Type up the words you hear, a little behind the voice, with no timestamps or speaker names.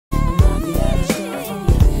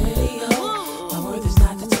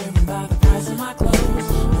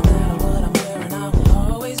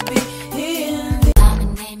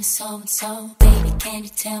So baby, can you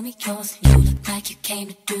tell me yours? You look like you came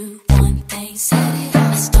to do one thing. Said it.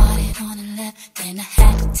 I started on the left, then I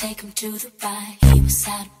had to take him to the right. He was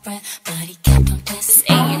out of breath, but he kept on just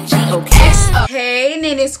saying G. Okay. Hey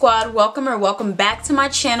Nene Squad, welcome back to my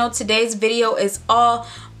channel. Today's video is all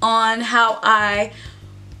on how I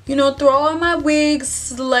throw on my wig,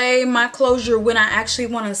 slay my closure when I actually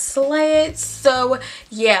want to slay it. So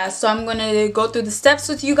yeah, so I'm gonna go through the steps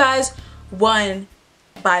with you guys one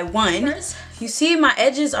by one. First, you see my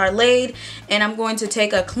edges are laid, and I'm going to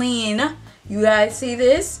take a clean, you guys see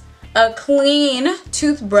this, a clean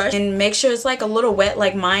toothbrush, and make sure it's like a little wet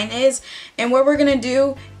like mine is. And what we're gonna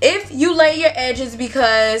do, if you lay your edges,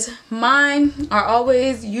 because mine are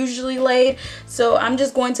always usually laid, so I'm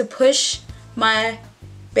just going to push my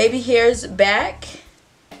baby hairs back.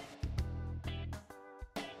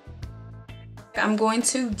 I'm going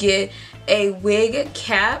to get a wig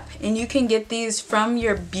cap, and you can get these from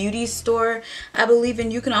your beauty store, I believe,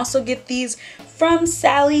 and you can also get these from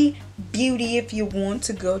Sally Beauty if you want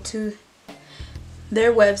to go to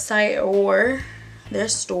their website or their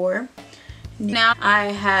store. Now I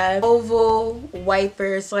have oval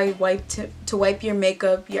wipers, like to wipe your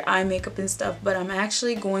makeup, your eye makeup and stuff, but I'm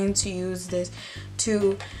actually going to use this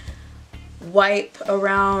to wipe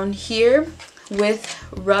around here with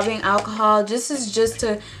rubbing alcohol. This is just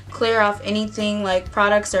to clear off anything like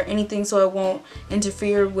products or anything, so it won't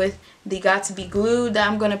interfere with the got to be glue that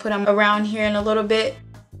I'm going to put around here in a little bit.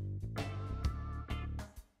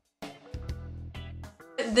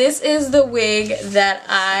 This is the wig that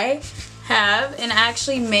I have, and I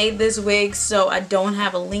actually made this wig, so I don't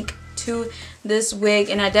have a link to this wig,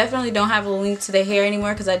 and I definitely don't have a link to the hair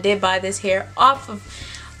anymore because I did buy this hair off of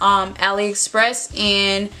AliExpress,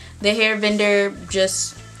 and the hair vendor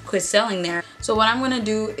just quit selling there. So what I'm going to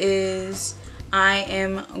do is I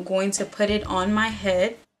am going to put it on my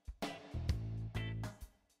head.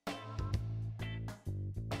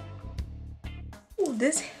 Ooh,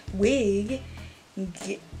 this wig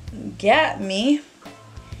got me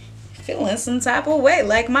feeling some type of way,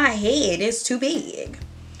 like my head is too big,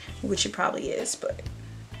 which it probably is, but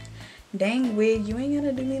dang wig, you ain't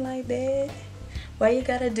gotta do me like that. Why you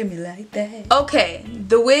gotta do me like that? Okay,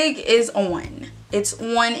 the wig is on. It's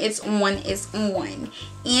on, it's on, it's on.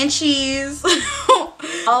 And cheese.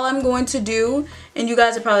 All I'm going to do, and you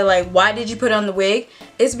guys are probably like, why did you put on the wig?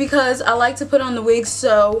 It's because I like to put on the wig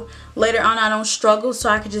so later on I don't struggle,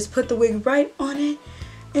 so I could just put the wig right on it.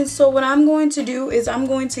 And so what I'm going to do is I'm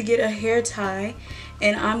going to get a hair tie,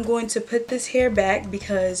 and I'm going to put this hair back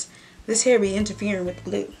because this hair be interfering with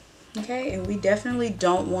glue. Okay, and we definitely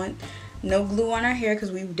don't want no glue on our hair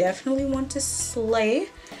because we definitely want to slay.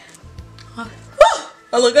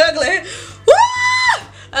 I look ugly.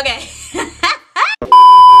 Woo! Okay.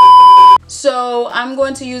 So I'm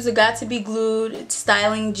going to use a got to be glued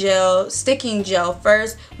styling gel, sticking gel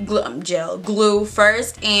first, glue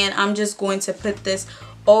first, and I'm just going to put this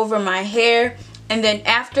over my hair, and then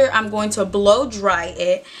after I'm going to blow dry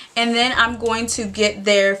it, and then I'm going to get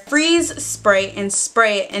their freeze spray and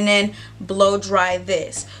spray it, and then blow dry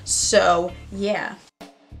this. So yeah.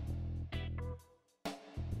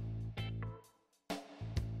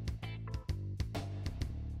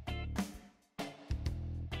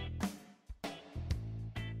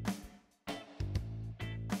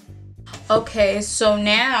 Okay, so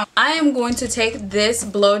now I am going to take this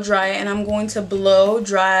blow dry, and I'm going to blow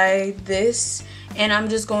dry this, and I'm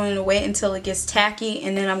just going to wait until it gets tacky,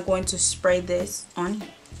 and then I'm going to spray this on here.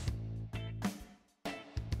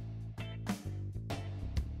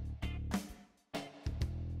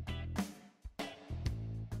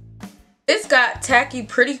 This got tacky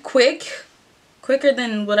pretty quick, quicker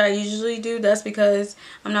than what I usually do. That's because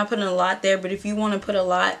I'm not putting a lot there, but if you want to put a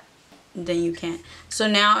lot, then you can. So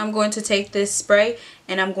now I'm going to take this spray,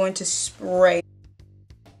 and I'm going to spray.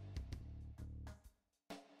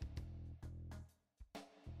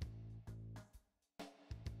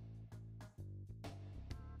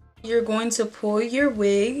 You're going to pull your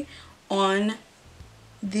wig on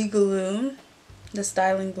the glue, the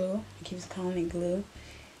styling glue. I keep calling it glue.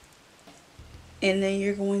 And then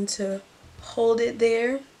you're going to hold it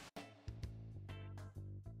there.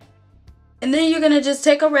 And then you're going to just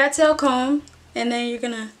take a rat tail comb, and then you're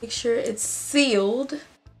going to make sure it's sealed.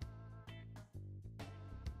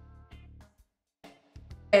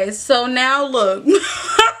 Okay, so now look.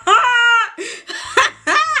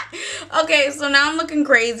 Okay, so now I'm looking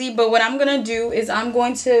crazy, but what I'm going to do is I'm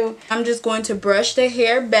just going to brush the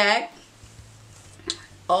hair back,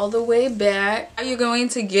 all the way back. You're going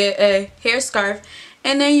to get a hair scarf,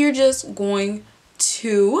 and then you're just going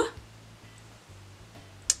to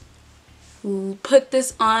put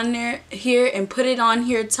this on here and put it on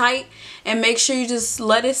here tight, and make sure you just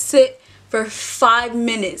let it sit for 5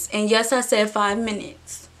 minutes. And yes, I said 5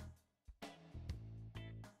 minutes.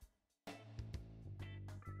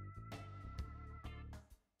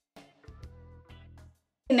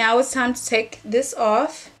 Now it's time to take this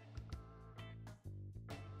off.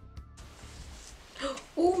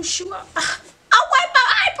 Oh shoot, I'll wipe my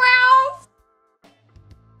eyebrows.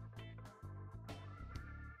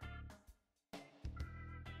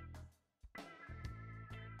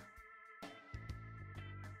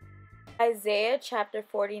 Isaiah chapter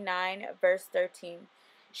 49 verse 13.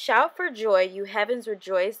 Shout for joy, you heavens,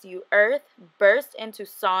 rejoice, you earth, burst into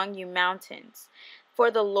song, you mountains. For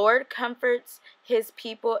the Lord comforts his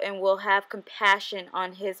people and will have compassion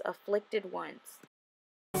on his afflicted ones.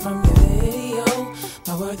 From your video,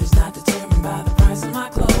 my worth is not determined by the price of my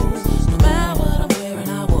clothes. No matter what I'm wearing,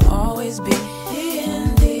 I will always be